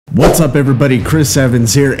What's up everybody, Chris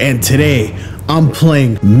Evans here, and today I'm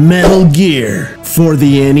playing Metal Gear for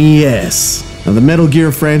the NES. Now the Metal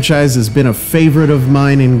Gear franchise has been a favorite of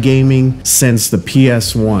mine in gaming since the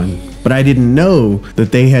PS1, but I didn't know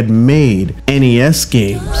that they had made NES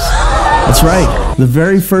games. That's right, the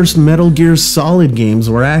very first Metal Gear Solid games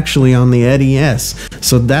were actually on the NES,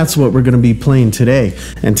 so that's what we're going to be playing today.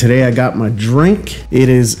 And today I got my drink. It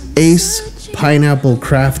is Ace Pineapple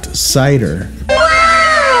Craft Cider.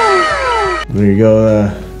 There you go,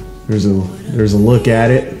 there's a look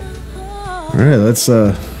at it. Alright, let's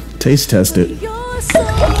taste test it.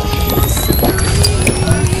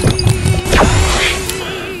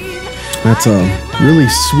 That's really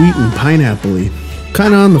sweet and pineapple-y.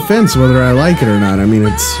 Kinda on the fence whether I like it or not. I mean,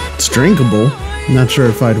 it's drinkable. I'm not sure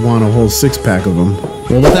if I'd want a whole 6-pack of them.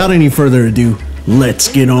 Well, without any further ado,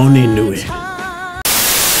 let's get on into it.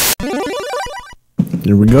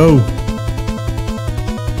 Here we go.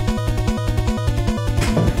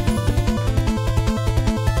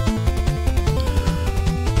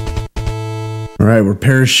 Alright, we're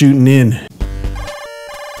parachuting in.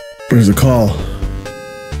 There's a call.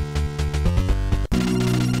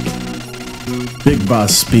 Big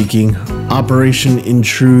Boss speaking. Operation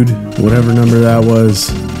Intrude, whatever number that was.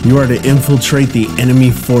 You are to infiltrate the enemy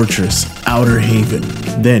fortress, Outer Haven.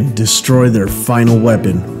 Then destroy their final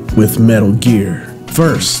weapon with Metal Gear.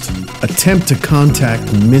 First, attempt to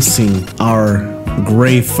contact missing our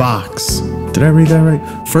Gray Fox. Did I read that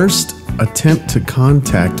right? First, attempt to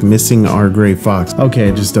contact missing our Gray Fox. Okay,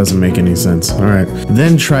 it just doesn't make any sense. Alright.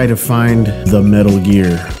 Then try to find the Metal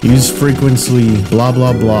Gear. Use frequency blah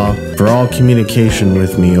blah blah for all communication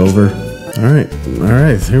with me, over.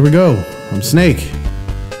 Alright, here we go. I'm Snake.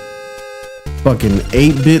 Fucking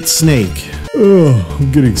 8-bit Snake. Oh,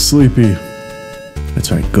 I'm getting sleepy.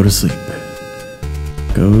 That's right, go to sleep.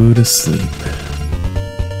 Go to sleep.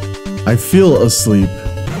 I feel asleep.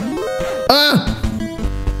 Ah!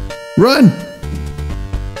 Run!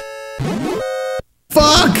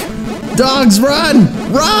 Fuck! Dogs, run!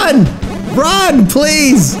 Run! Run,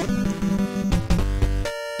 please!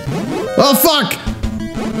 Oh, fuck!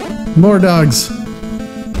 More dogs.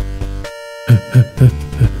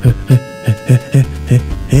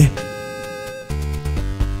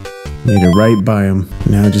 Made it right by him.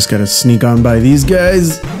 Now I just gotta sneak on by these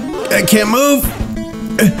guys. I can't move!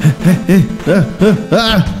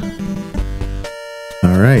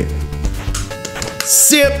 Alright.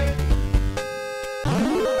 Sip!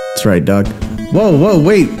 That's right, dog. Whoa,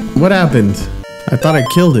 wait. What happened? I thought I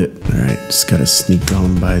killed it. Alright, just gotta sneak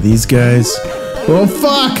on by these guys. Oh,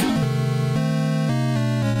 fuck!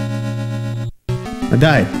 I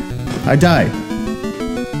died.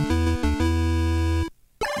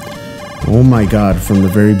 Oh my god, from the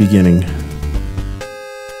very beginning.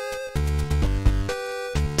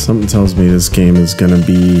 Something tells me this game is gonna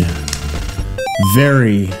be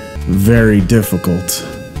very, very difficult.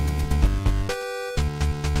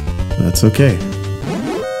 That's okay.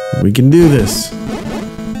 We can do this.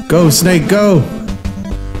 Go, Snake, go!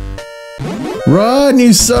 Run,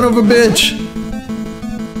 you son of a bitch!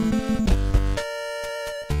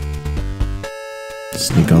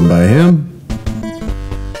 Sneak on by him.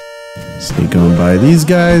 Sneak on by these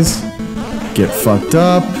guys. Get fucked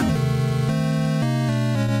up.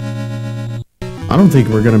 I don't think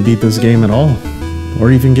we're gonna beat this game at all. Or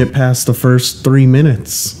even get past the first 3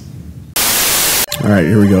 minutes. Alright,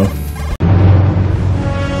 here we go.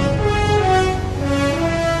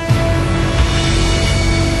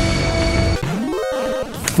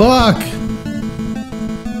 Fuck!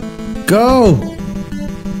 Go!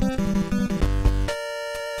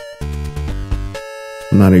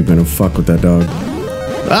 I'm not even gonna fuck with that dog.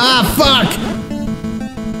 Ah, fuck!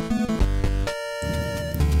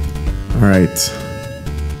 Alright.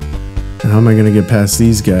 How am I gonna get past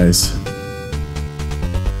these guys?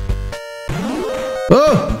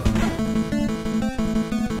 Oh!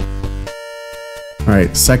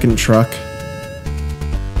 Alright, second truck.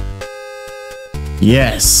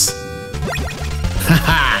 Yes!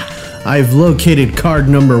 Haha! I've located card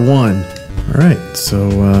number 1. Alright, so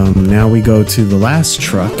now we go to the last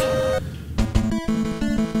truck.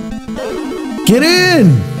 Get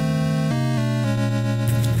in!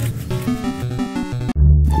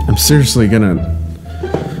 I'm seriously gonna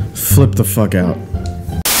flip the fuck out.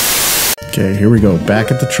 Okay, here we go.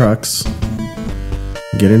 Back at the trucks.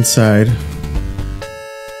 Get inside.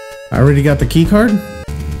 I already got the key card?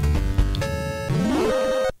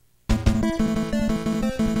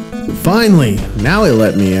 Finally! Now it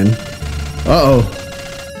let me in. Uh-oh.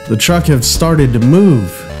 The truck has started to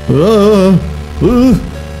move.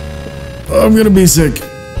 I'm gonna be sick.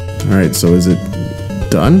 Alright, so is it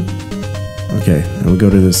Done? Okay, and we go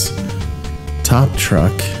to this top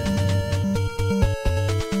truck.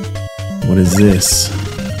 What is this?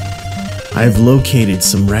 I've located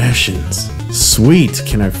some rations. Sweet,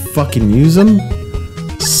 can I fucking use them?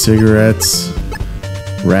 Cigarettes,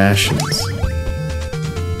 rations.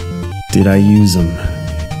 Did I use them?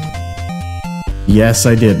 Yes,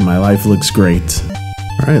 I did. My life looks great.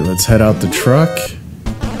 Alright, let's head out the truck.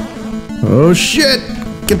 Oh shit!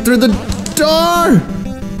 Get through the door!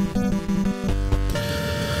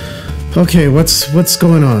 Okay, what's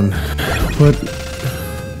going on? What?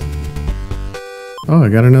 Oh, I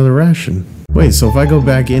got another ration. Wait, so if I go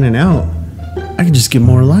back in and out, I can just get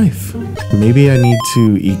more life. Maybe I need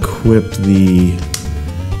to equip the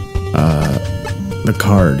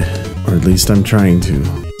card, or at least I'm trying to.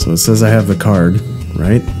 So it says I have the card,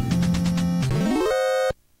 right?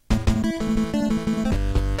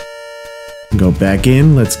 Go back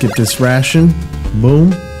in, let's get this ration.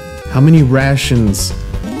 Boom. How many rations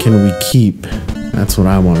can we keep? That's what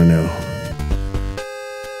I want to know.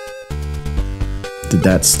 Did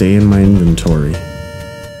that stay in my inventory?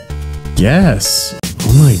 Yes.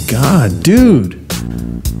 Oh my god, dude.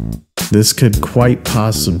 This could quite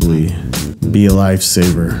possibly be a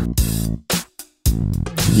lifesaver.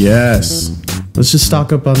 Yes. Let's just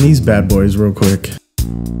stock up on these bad boys real quick.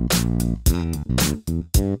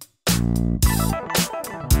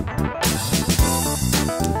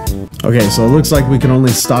 Okay, so it looks like we can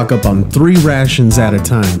only stock up on 3 rations at a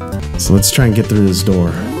time. So let's try and get through this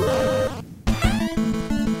door.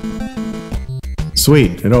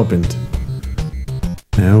 Sweet, it opened.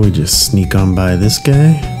 Now we just sneak on by this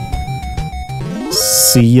guy.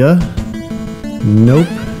 See ya. Nope.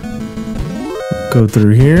 Go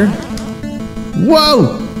through here.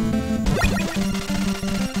 Whoa!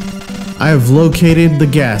 I have located the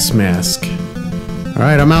gas mask.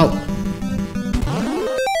 Alright, I'm out.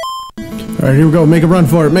 Alright, here we go. Make a run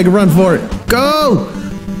for it. Make a run for it. Go!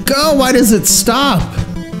 Go! Why does it stop?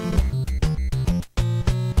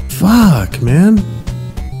 Fuck, man.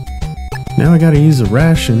 Now I gotta use a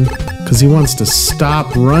ration because he wants to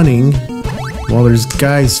stop running while there's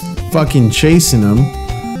guys fucking chasing him.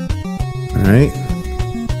 Alright.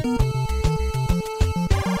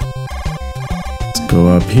 Let's go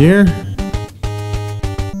up here.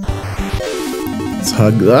 Let's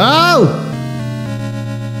hug. Oh!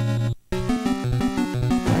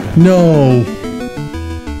 No.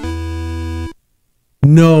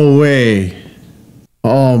 No way.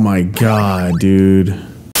 Oh my god, dude.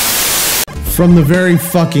 From the very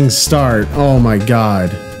fucking start. Oh my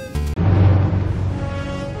god.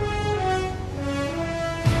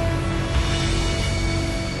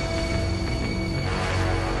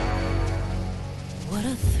 What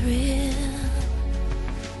a thrill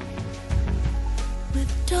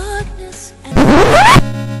with darkness and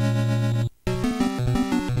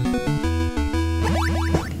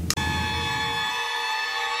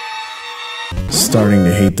Starting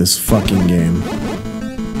to hate this fucking game.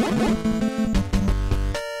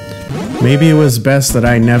 Maybe it was best that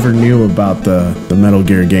I never knew about the Metal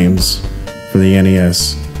Gear games for the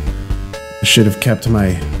NES. I should have kept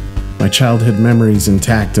my childhood memories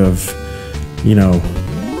intact of, you know,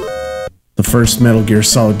 the first Metal Gear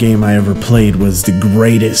Solid game I ever played was the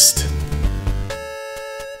greatest.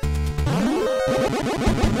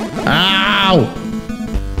 Ow!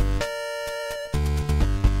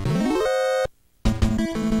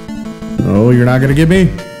 Oh, you're not gonna get me?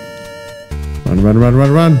 Run, run, run,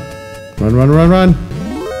 run, run. Run, run, run, run.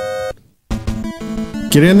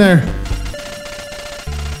 Get in there.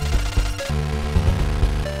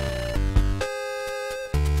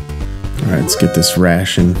 Alright, let's get this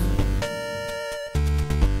ration.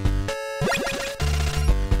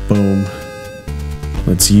 Boom.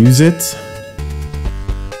 Let's use it.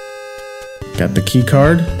 Got the key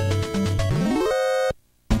card.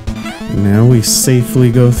 Now we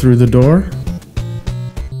safely go through the door.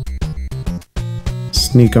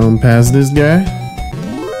 Sneak on past this guy.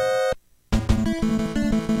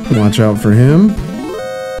 Watch out for him.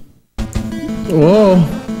 Whoa.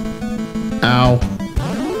 Ow.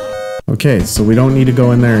 Okay, so we don't need to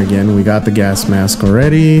go in there again. We got the gas mask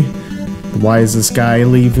already. Why is this guy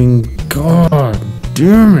leaving? God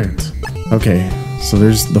damn it. Okay, so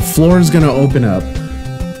the floor is gonna open up.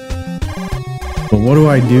 But what do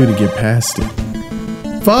I do to get past it?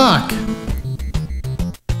 Fuck!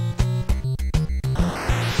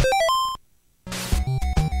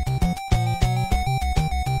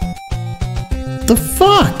 The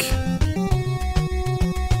fuck?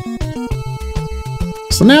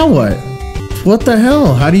 So now what? What the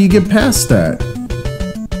hell? How do you get past that?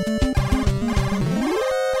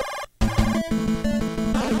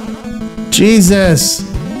 Jesus!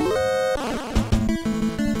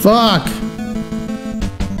 Fuck!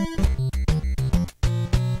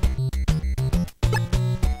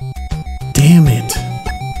 Damn it.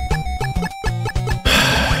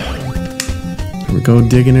 Here we go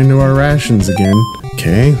digging into our rations again.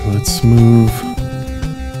 Okay, let's move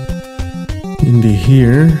into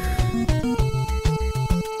here.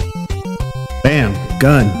 Bam!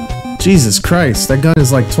 Gun. Jesus Christ, that gun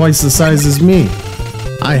is like twice the size as me.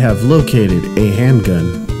 I have located a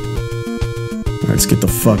handgun. Alright, let's get the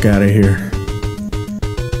fuck out of here.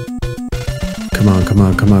 Come on, come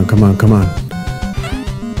on, come on, come on, come on.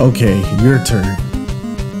 Okay, your turn.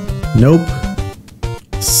 Nope.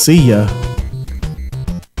 See ya.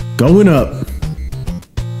 Going up.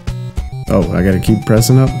 Oh, I gotta keep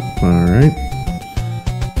pressing up? Alright.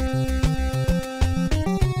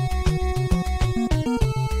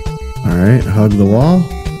 Alright, hug the wall.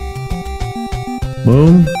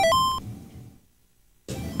 Boom.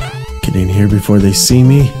 Get in here before they see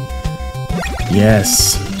me.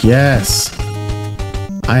 Yes, yes.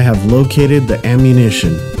 I have located the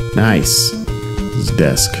ammunition. Nice. This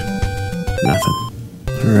desk. Nothing.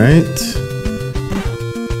 Alright.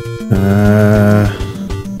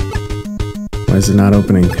 Why is it not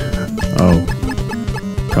opening? Oh.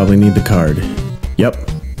 Probably need the card. Yep.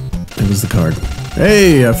 It was the card.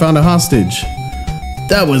 Hey, I found a hostage.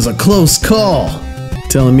 That was a close call.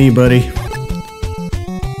 Telling me, buddy.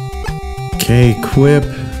 Okay, equip.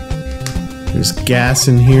 There's gas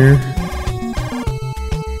in here.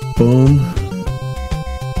 Boom.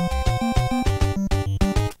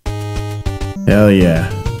 Hell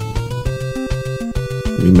yeah.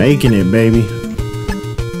 We making it, baby.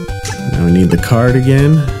 Now we need the card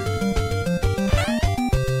again.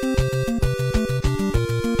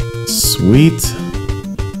 Sweet.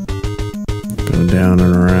 Go down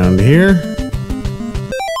and around here.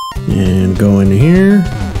 And go in here.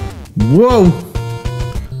 Whoa!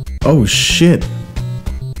 Oh shit.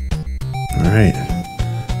 Alright.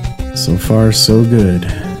 So far, so good.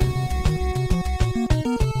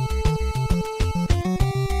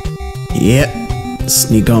 Yep.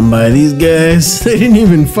 Sneak on by these guys. They didn't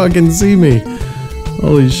even fucking see me.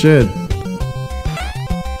 Holy shit.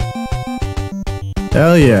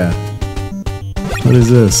 Hell yeah. What is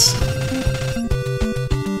this?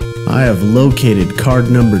 I have located card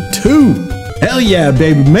number 2. Hell yeah,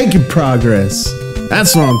 baby. Making progress.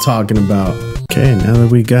 That's what I'm talking about. Okay, now that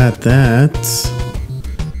we got that,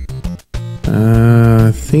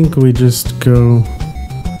 I think we just go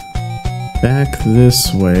back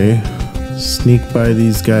this way. Sneak by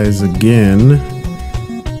these guys again.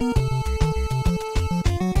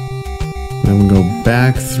 Then we go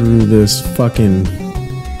back through this fucking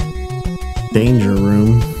danger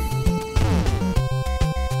room.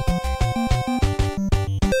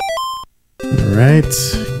 Alright,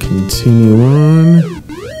 continue on.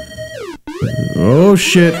 Oh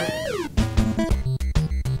shit.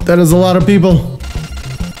 That is a lot of people.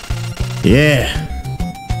 Yeah.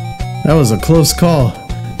 That was a close call.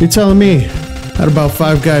 You're telling me I had about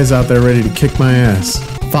 5 guys out there ready to kick my ass.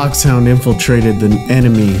 Foxhound infiltrated the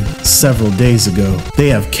enemy several days ago. They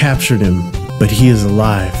have captured him, but he is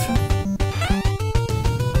alive.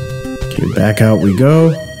 Okay, back out we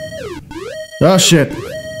go. Oh shit.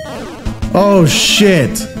 Oh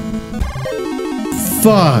shit.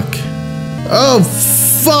 Fuck. Oh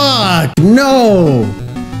fuck. No.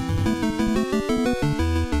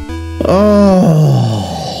 Oh.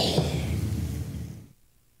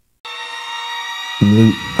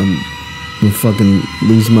 I'm gonna fucking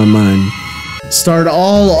lose my mind. Start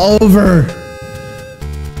all over.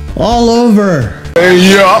 All over. Hey,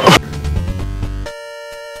 yeah.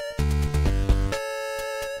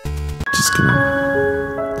 Just gonna.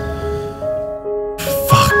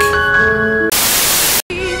 Fuck.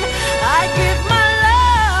 I give my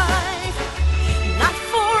life, not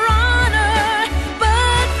for honor,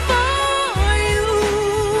 but for you.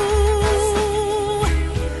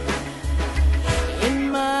 In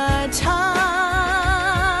my time,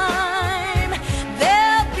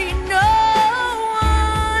 there'll be no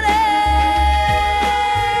one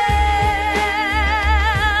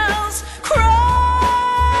else. Crime,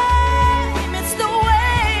 it's the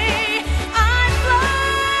way I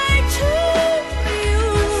fly to you.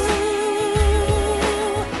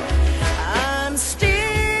 I'm still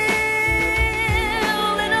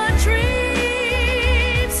in a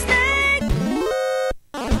dream state.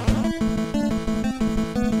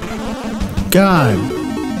 God.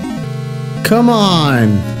 Come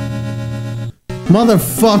on.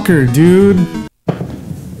 Motherfucker, dude.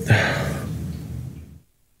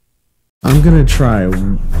 I'm gonna try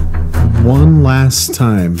one last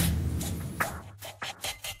time.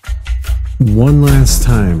 One last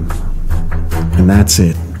time. And that's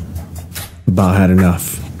it. About had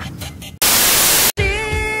enough. Still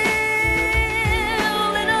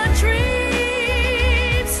in a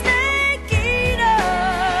dream, snake eater.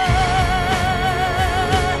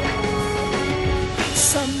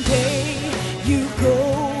 Someday you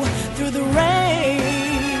go through the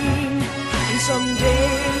rain, and someday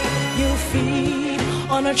you'll feed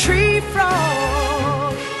on a tree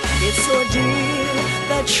frog. It's ordeal,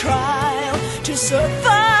 the trial to survive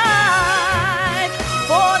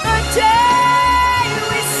for the day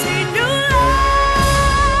we see new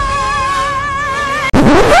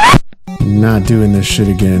life. Not doing this shit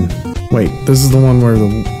again. Wait, this is the one where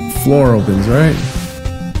the floor opens, right?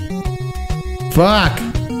 Fuck!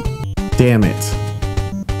 Damn it.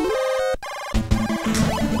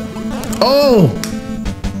 Oh!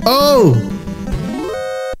 Oh!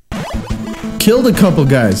 Killed a couple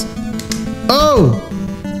guys. Oh!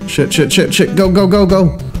 Shit, shit, shit, shit. Go, go, go,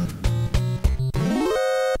 go.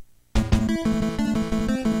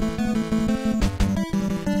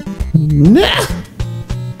 Nah!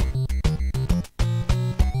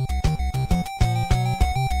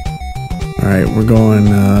 Alright, we're going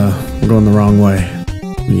the wrong way.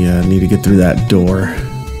 We need to get through that door.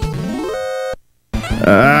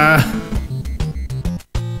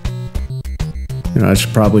 You know, I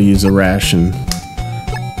should probably use a ration.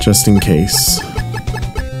 Just in case.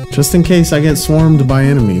 Just in case I get swarmed by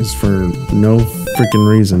enemies for no freaking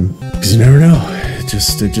reason. Because you never know.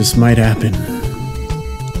 It just might happen.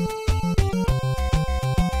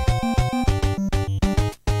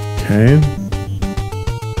 Okay.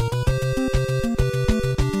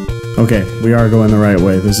 Okay, we are going the right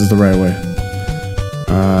way. This is the right way.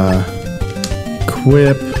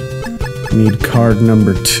 Equip. Need card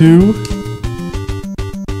number 2.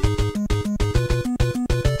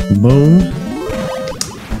 Boom.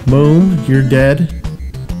 Boom, you're dead.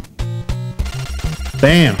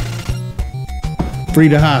 Bam!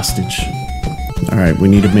 Freed a hostage. Alright, we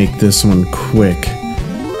need to make this one quick.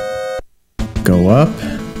 Go up.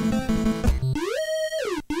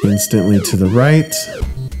 Instantly to the right.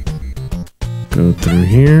 Go through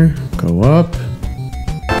here. Go up.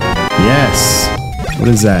 Yes! What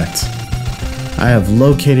is that? I have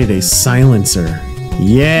located a silencer.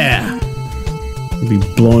 Yeah! Be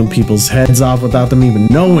blowing people's heads off without them even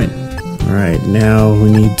knowing. Alright, now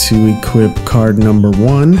we need to equip card number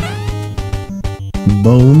 1.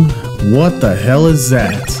 Boom. What the hell is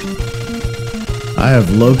that? I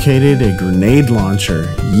have located a grenade launcher.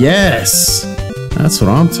 Yes! That's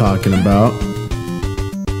what I'm talking about.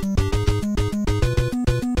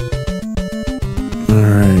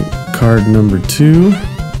 Alright, card number 2.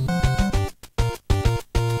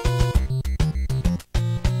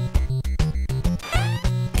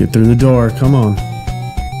 Get through the door, come on.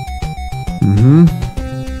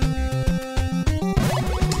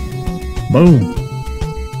 Boom.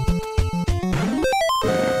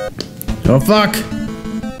 Oh fuck!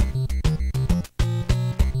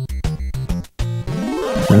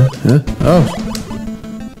 Huh? Oh.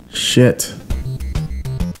 Shit.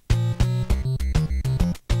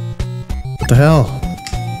 What the hell?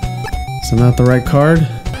 Is that not the right card?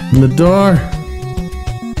 In the door?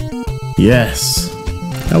 Yes.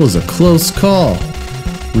 That was a close call.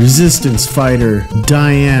 Resistance fighter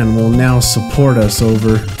Diane will now support us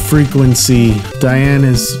over frequency. Diane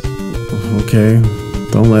is... Okay.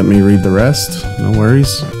 Don't let me read the rest. No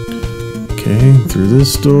worries. Okay, through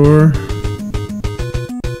this door.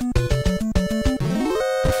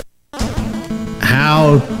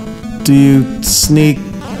 How do you sneak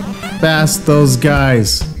past those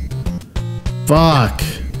guys? Fuck.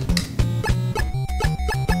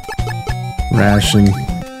 Ration.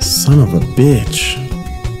 Son of a bitch.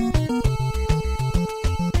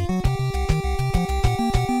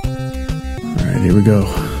 Alright, here we go.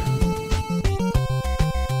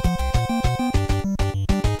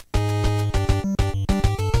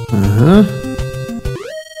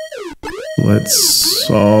 Let's...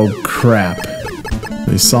 Oh, crap.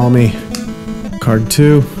 They saw me. Card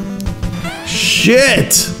 2.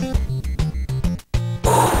 Shit!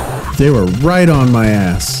 They were right on my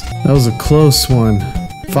ass. That was a close one.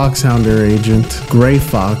 Foxhounder agent Gray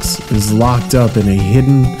Fox is locked up in a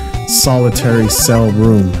hidden solitary cell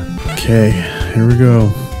room. Okay, here we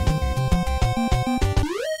go.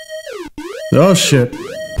 Oh shit.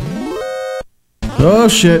 Oh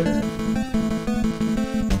shit.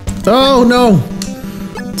 Oh no!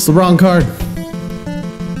 It's the wrong card.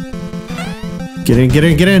 Get in, get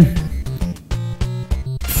in, get in.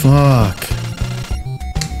 Fuck.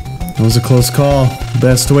 That was a close call.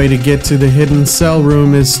 Best way to get to the hidden cell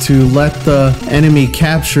room is to let the enemy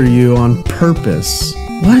capture you on purpose.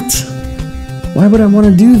 What? Why would I want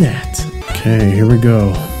to do that? Okay, here we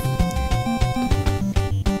go.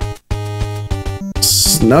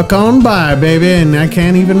 Snuck on by, baby, and I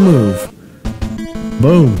can't even move.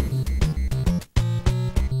 Boom.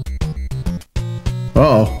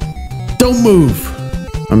 Uh-oh. Don't move.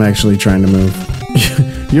 I'm actually trying to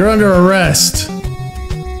move. You're under arrest.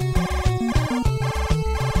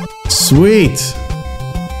 Sweet.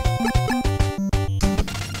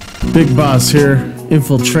 Big boss here.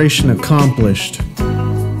 Infiltration accomplished. Oops.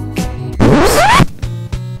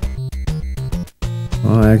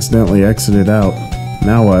 Oh, I accidentally exited out.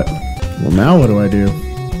 Now what? Well, now what do I do?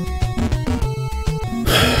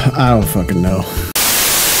 I don't fucking know.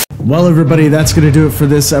 Well, everybody, that's gonna do it for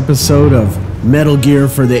this episode of Metal Gear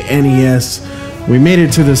for the NES. We made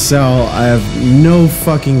it to the cell. I have no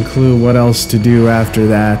fucking clue what else to do after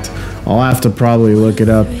that. I'll have to probably look it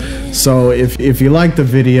up. So if you like the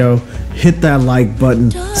video, hit that like button,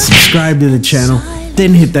 subscribe to the channel,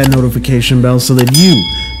 then hit that notification bell so that you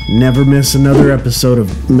never miss another episode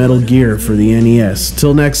of Metal Gear for the NES.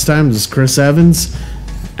 Till next time, this is Chris Evans,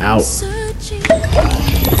 out.